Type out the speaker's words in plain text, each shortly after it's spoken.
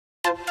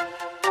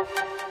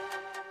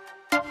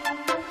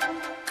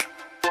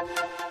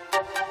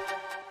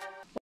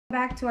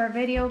back to our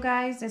video,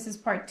 guys. This is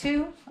part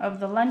 2 of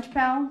the Lunch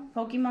Pal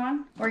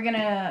Pokemon. We're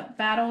gonna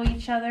battle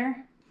each other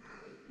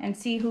and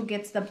see who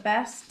gets the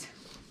best.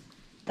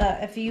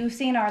 If you've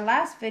seen our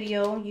last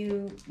video,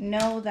 you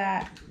know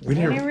that we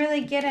didn't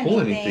really get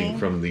anything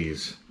from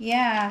these.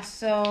 Yeah,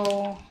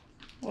 so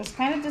was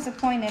kind of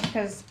disappointed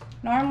because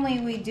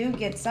normally we do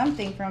get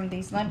something from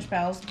these Lunch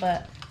Pals,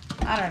 but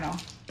I don't know.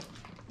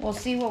 We'll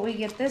see what we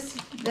get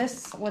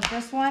with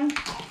this one.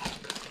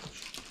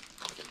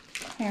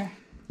 Here.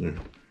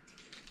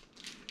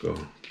 Go.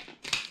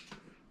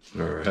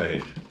 All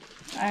right.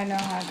 I know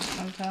how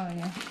to, I'm telling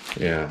you.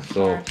 Yeah,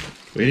 so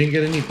we didn't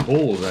get any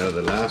pulls out of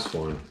the last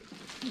one.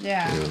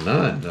 Yeah. You know,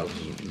 none. That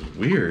was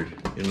weird.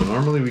 You know,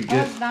 normally we get...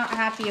 I was not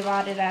happy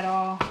about it at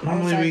all.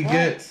 Normally we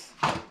get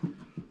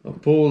a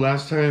pull.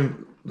 Last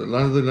time, a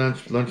lot of the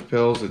lunch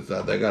pills,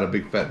 they got a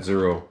big fat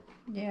 0.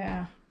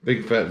 Yeah.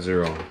 Big fat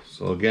 0.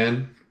 So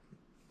again,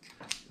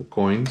 the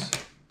coins.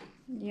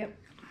 Yep.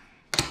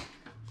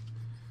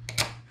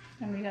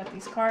 And we got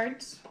these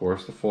cards. Of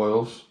course, the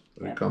foils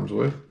that it comes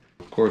with.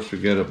 Of course, we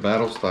get a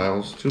battle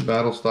styles, 2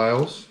 battle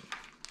styles.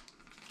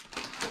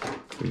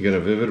 We get a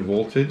vivid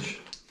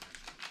voltage,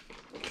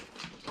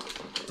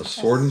 a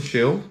sword and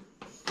shield.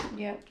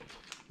 Yep.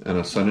 And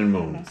a sun and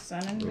moon. And a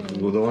sun and moon.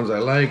 Those are the ones I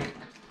like.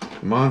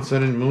 Come on,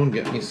 sun and moon,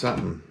 get me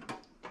something.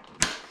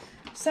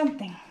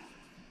 Something.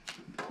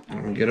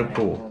 And get a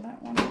pull.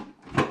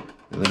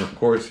 And then, of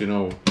course, you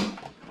know,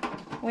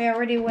 we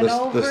already went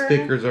over. The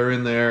stickers are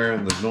in there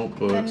and the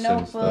notebooks,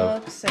 and stuff.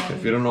 And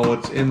if you don't know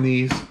what's in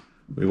these,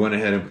 we went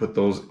ahead and put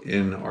those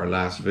in our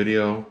last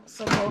video.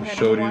 So go ahead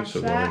showed and you, watch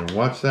so that. go ahead and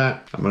watch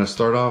that. I'm going to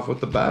start off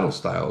with the battle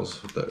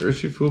styles, with the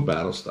Urshifu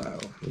battle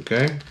style.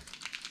 Okay?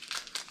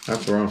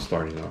 That's where I'm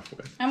starting off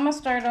with. I'm going to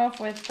start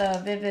off with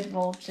the Vivid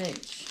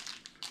Voltage.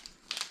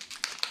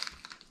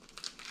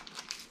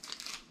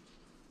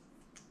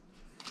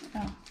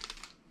 Oh.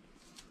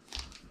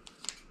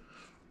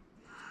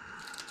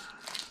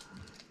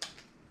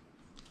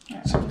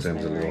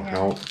 Sometimes a little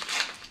help.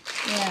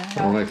 Yeah, I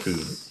don't like to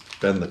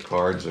bend the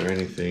cards or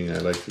anything. I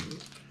like to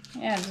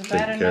it's take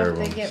bad care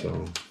enough of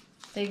them.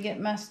 they get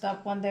messed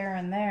up when they're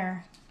in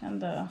there. And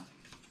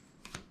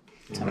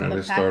some of the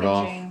let's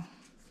packaging.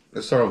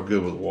 Let's start off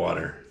good with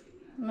water.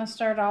 I'm gonna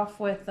start off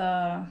with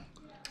the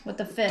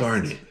fist.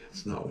 Darn it,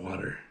 it's not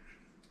water.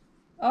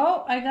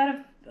 Oh, I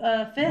got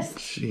a fist.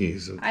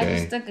 Jeez, okay. I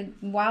just took a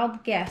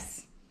wild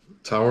guess.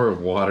 Tower of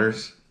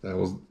Waters.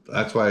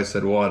 That's why I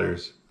said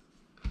waters.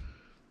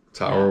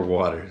 Tower of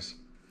Waters.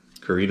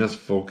 Karina's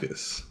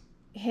Focus.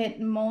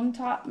 Hit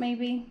Montop,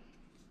 maybe.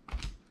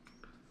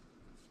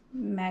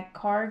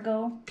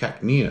 Magcargo.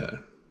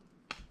 Cacnea.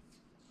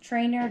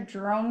 Trainer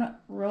Drone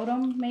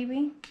Rotom,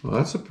 maybe. Well,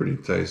 that's a pretty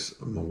nice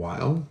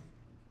Mawile.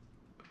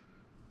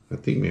 I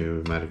think maybe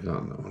we might have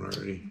gotten that one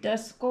already.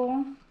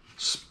 Duskull.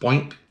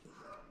 Spoink.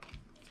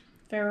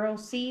 Pharaoh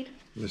Seed.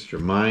 Mr.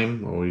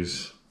 Mime,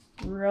 always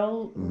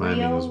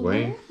miming his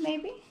way.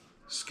 Maybe.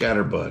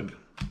 Scatterbug.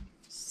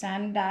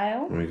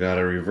 Sandile. And we got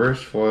a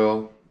reverse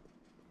foil,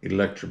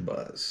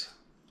 Electabuzz.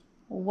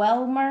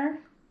 Welmer.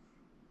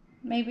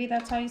 Maybe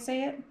that's how you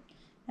say it.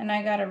 And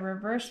I got a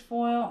reverse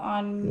foil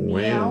on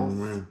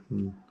Meowth.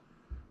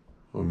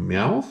 Oh,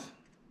 Meowth?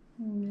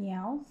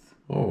 Meowth.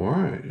 Oh,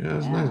 alright. Yeah,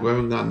 that's nice. We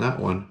haven't gotten that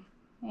one.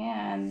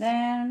 Yeah, and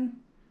then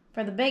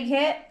for the big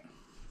hit.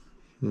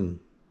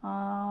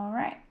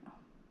 Alright.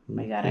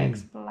 We got to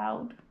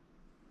explode.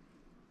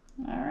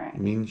 Alright.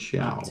 Mean Xiao.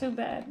 Not too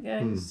bad,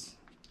 guys.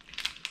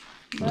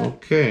 But,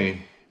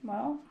 okay.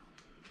 Well,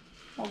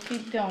 we'll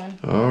keep going.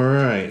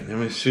 Alright. Let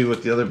me see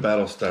what the other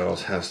battle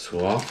styles has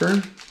to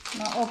offer.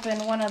 I'll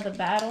open one of the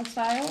battle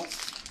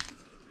styles.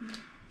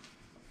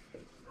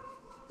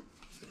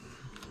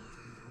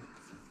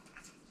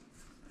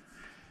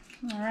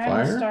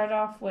 Alright, we'll start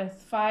off with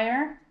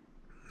fire.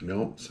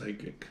 Nope,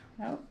 psychic.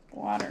 Nope,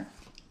 water.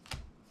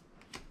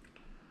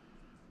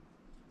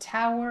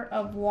 Tower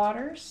of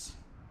Waters.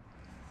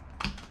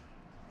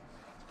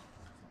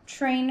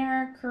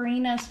 Trainer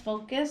Karina's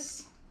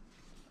Focus.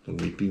 The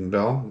Weeping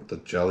Bell with the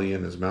jelly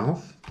in his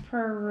mouth.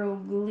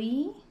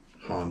 Perugly.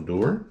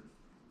 Hondur.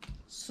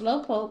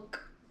 Slowpoke.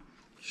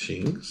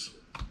 Shinx.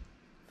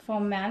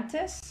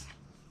 Fomantis.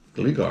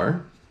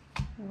 Gligar.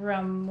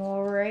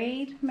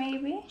 Remoraid,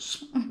 maybe.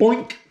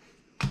 Spoink.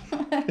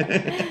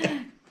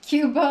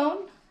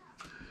 Cubone.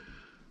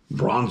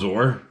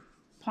 Bronzor.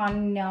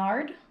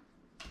 Poniard.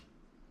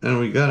 And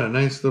we got a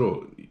nice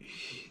little,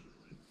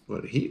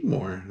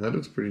 Heatmore. That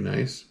looks pretty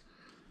nice.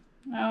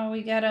 Oh,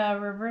 we got a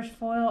reverse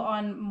foil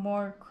on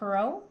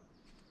Morcrow.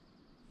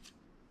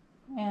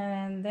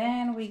 And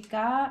then we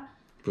got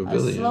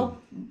Pavilion.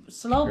 a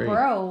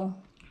Slowbro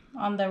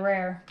on the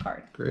rare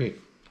card.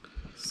 Great.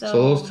 So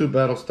those 2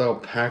 battle style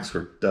packs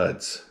were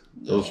duds.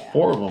 Those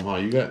 4 of them, huh?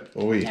 You got,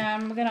 oh wait. Yeah,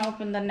 I'm going to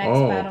open the next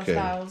battle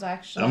styles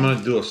actually. I'm going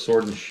to do a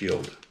sword and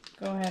shield.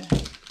 Go ahead.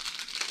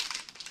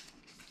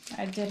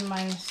 I did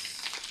mine.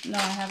 No,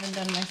 I haven't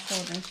done my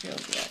sword and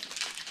shield yet.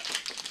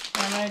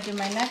 I'm going to do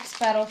my next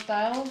battle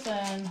styles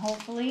and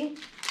hopefully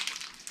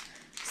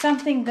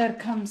something good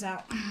comes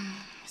out.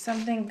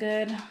 Something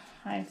good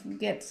I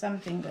get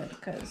something good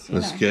because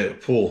Let's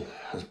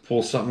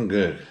pull something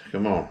good.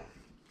 Come on.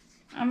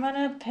 I'm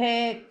gonna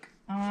pick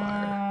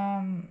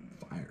Fire.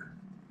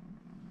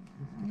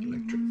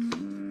 Electric.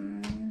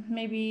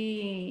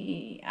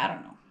 Maybe I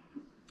don't know,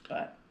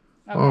 but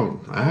okay.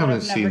 Oh, I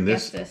haven't seen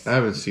this. I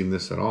haven't seen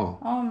this at all.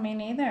 Oh, me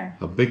neither.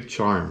 A big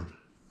charm.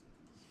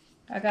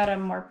 I got a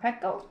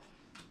Morpeko.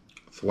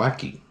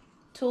 Thwacky.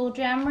 Tool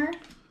Jammer.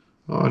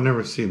 Oh, I've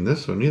never seen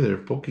this one either.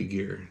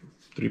 Pokegear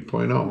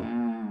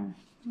 3.0.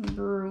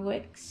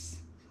 Bruix.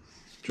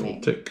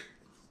 Joltik.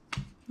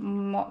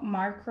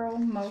 Macro.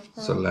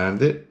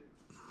 Salandit.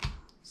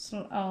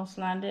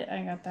 Slandit.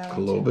 I got that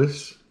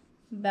Globus.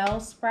 one.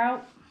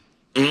 Bellsprout.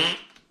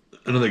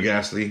 Another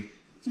Ghastly.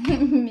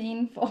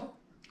 Meanful.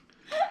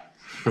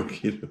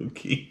 Okie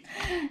dokie.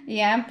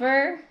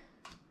 Yamper.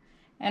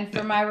 And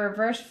for my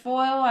reverse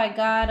foil, I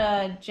got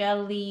a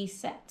Jelly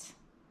Set.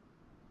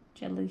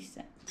 And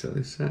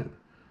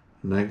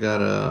I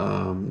got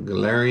a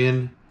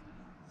Galarian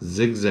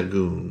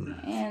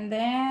Zigzagoon. And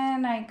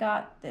then I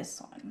got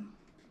this one.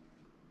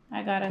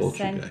 I got a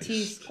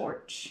Senti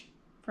Scorch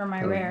for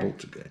my rare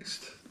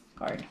Poltergeist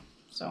card.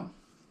 So,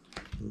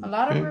 a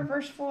lot of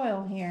reverse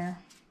foil here.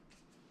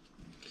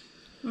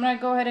 I'm going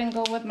to go ahead and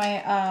go with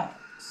my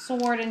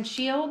Sword and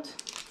Shield.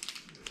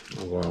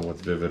 I'll go on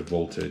with Vivid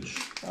Voltage.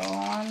 Go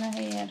on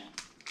ahead.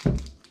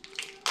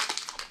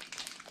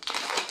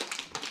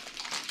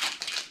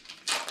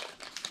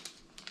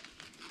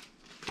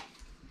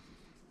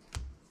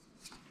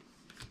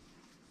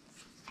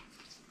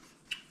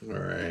 All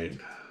right.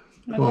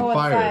 I'm going to go with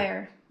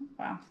fire.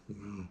 Wow.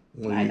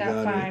 I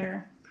got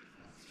fire.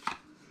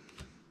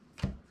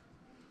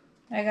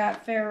 I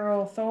got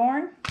Feral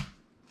Thorn.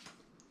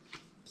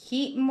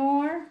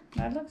 Heatmore.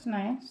 That looks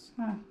nice.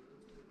 Huh.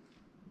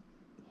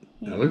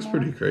 That looks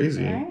pretty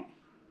crazy. Right?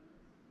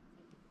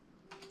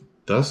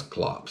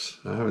 Dusclops.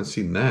 I haven't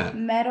seen that.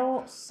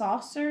 Metal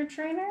Saucer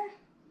Trainer.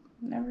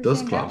 Never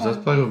Dusclops. Seen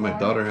That's probably what my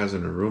daughter has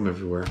in her room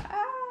everywhere.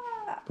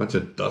 Bunch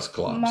of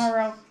Dusclops.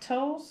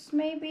 Maraltos,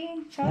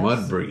 maybe.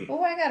 Mudbree.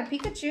 Oh, I got a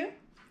Pikachu.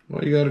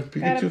 Well, you got a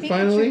Pikachu,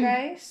 finally?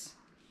 Guys.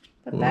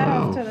 Put that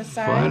off to the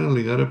side.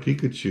 Finally got a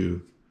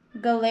Pikachu.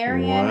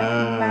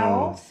 Galarian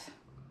Mouth.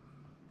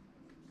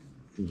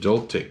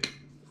 Joltik.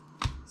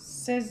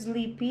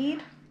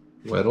 Sizzlipede.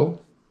 Weddle.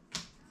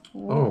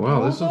 Oh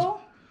wow,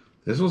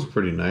 this was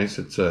pretty nice.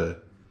 It's a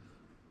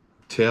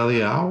Tail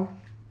Owl.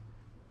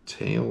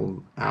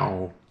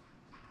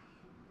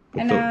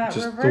 But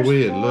just the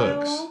way it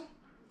looks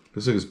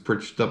like it's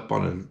perched up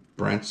on a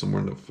branch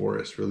somewhere in the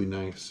forest. Really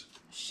nice.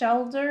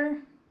 Shelter,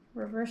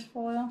 reverse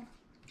foil.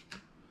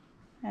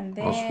 And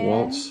then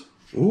Oswaltz.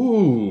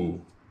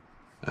 Ooh.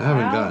 I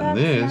haven't gotten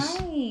this.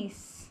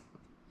 Nice.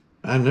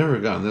 I've never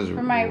gotten this.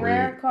 For my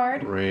rare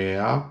card.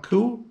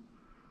 Ryaku.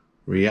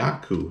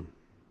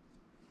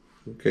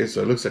 Okay,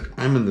 so it looks like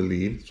I'm in the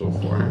lead so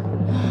far.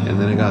 And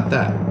then I got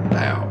that.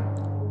 Wow.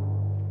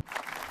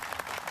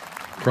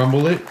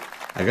 Crumble it.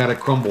 I gotta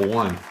crumble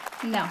one.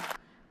 No.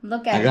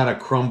 Look at it. I gotta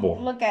crumble.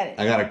 Look at it.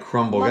 I gotta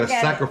crumble. I gotta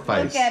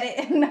sacrifice. Look at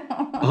it. No.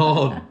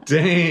 Oh,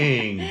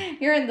 dang.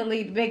 You're in the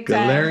lead big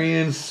time.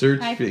 Galarian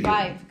Search Figure.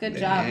 High five. Good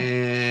job.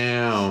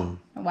 Damn.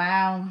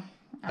 Wow.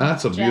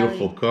 That's a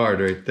beautiful card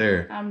right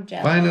there. I'm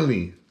jealous.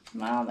 Finally.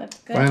 Wow, that's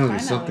good. Finally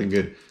something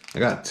good. I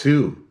got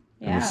two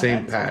in the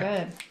same pack.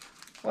 Good.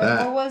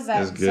 What was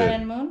that? Is good. Sun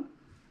and Moon?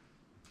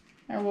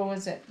 Or what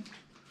was it?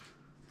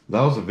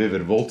 That was a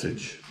Vivid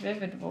Voltage.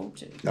 Vivid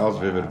Voltage. That was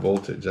Vivid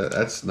Voltage.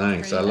 That's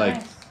nice. Pretty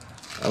nice.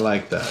 I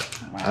like that.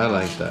 Wow. I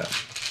like that.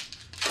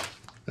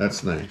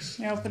 That's nice.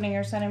 You're opening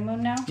your Sun and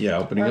Moon now? Yeah,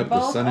 opening up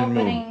the Sun and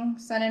Moon. We're both opening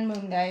Sun and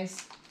Moon,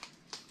 guys.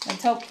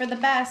 Let's hope for the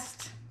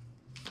best.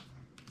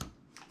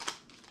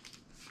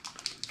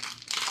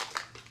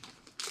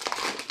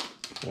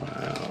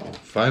 Wow.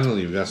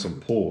 Finally, we got some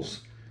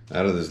pulls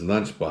out of this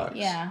lunchbox.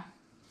 Yeah.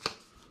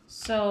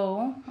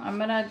 So, I'm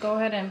going to go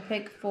ahead and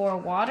pick for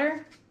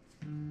water.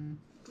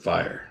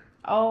 Fire.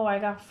 Oh, I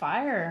got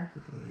fire.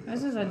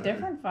 This is a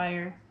different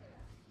fire.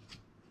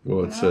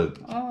 Well, it's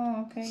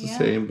okay, it's the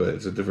same, but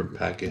it's a different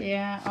packet.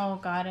 Yeah. Oh,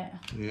 got it.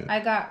 Yeah.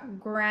 I got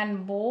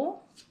Grand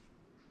Bull.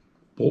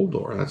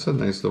 Bulldor. That's a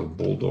nice little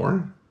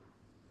Bulldor.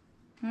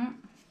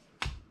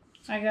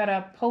 I got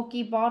a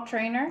Pokeball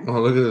trainer. Oh,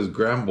 look at this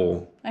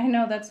Gramble. I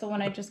know, that's the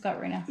one I just got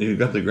right now. You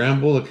got the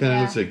Gramble? It kind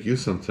of looks like you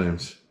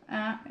sometimes.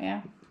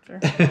 Yeah, sure.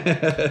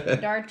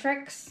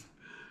 Dartrix.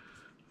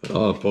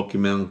 Oh,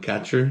 Pokemon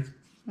Catcher.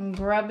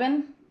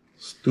 Grubbin.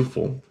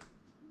 Stoofle.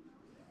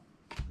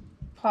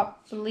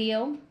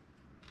 Poplio.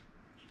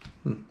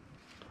 An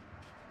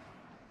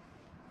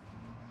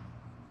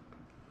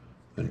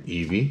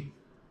Eevee.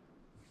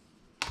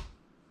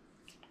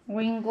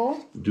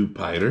 Wingle.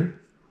 Dupiter.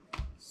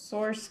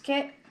 Source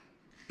Kit.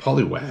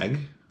 Poliwag.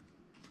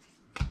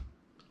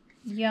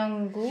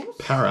 Young Goose.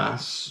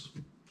 Paras.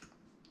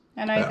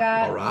 And I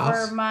got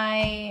for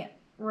my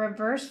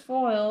reverse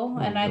foil,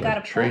 and I got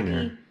a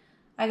trainer.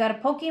 I got a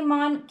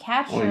Pokemon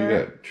catcher. Oh, you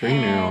got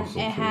trainer and also.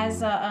 It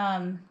has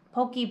a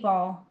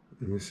Pokeball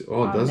Let me see.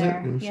 Oh, does it?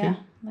 Let me Yeah, see.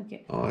 look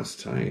at. Oh,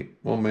 it's tight.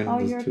 Oh, man, Oh,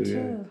 does yours too.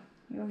 too.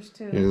 Yours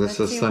too. Yeah, that's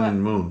the sun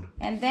and moon.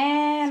 And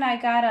then I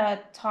got a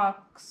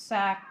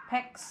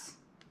Toxapex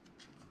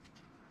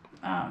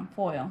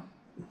foil.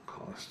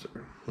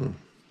 Coster.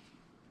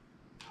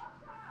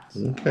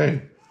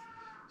 Okay.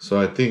 So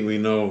I think we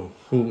know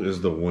who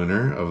is the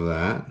winner of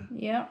that.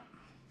 Yep.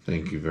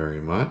 Thank you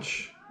very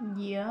much.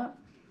 Yep.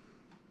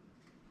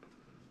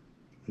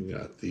 We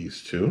got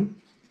these two.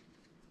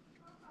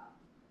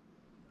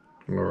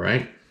 All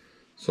right.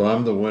 So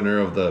I'm the winner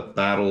of the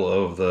Battle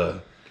of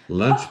the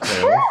Lunch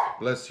Pail.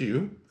 Bless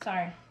you.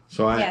 Sorry.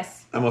 So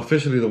I'm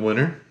officially the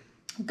winner.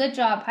 Good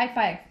job. High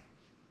five.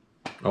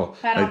 Oh,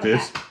 Pat like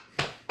this.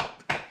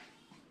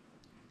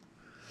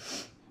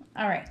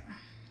 All right.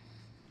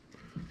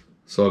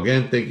 So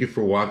again, thank you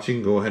for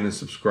watching. Go ahead and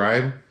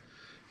subscribe.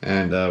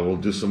 And we'll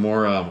do some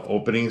more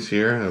openings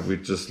here. We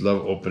just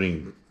love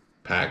opening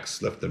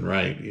packs left and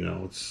right. You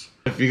know,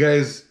 if you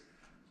guys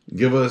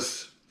give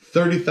us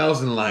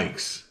 30,000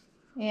 likes,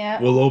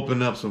 yeah, we'll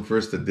open up some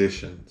first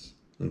editions.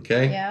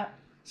 Okay? Yeah.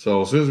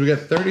 So as soon as we get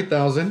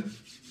 30,000,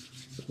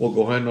 we'll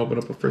go ahead and open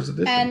up a first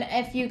edition. And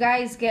if you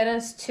guys get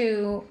us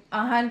to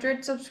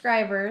 100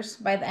 subscribers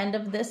by the end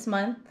of this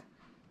month,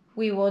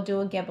 we will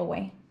do a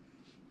giveaway.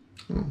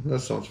 Oh, that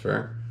sounds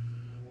fair.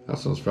 That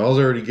sounds fair. I was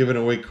already giving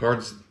away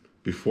cards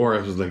before.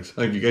 I was like,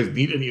 so if you guys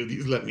need any of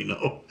these, let me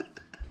know.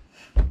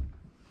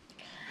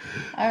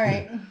 All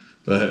right.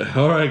 But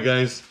all right,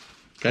 guys.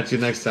 Catch you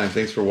next time.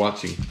 Thanks for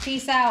watching.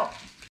 Peace out.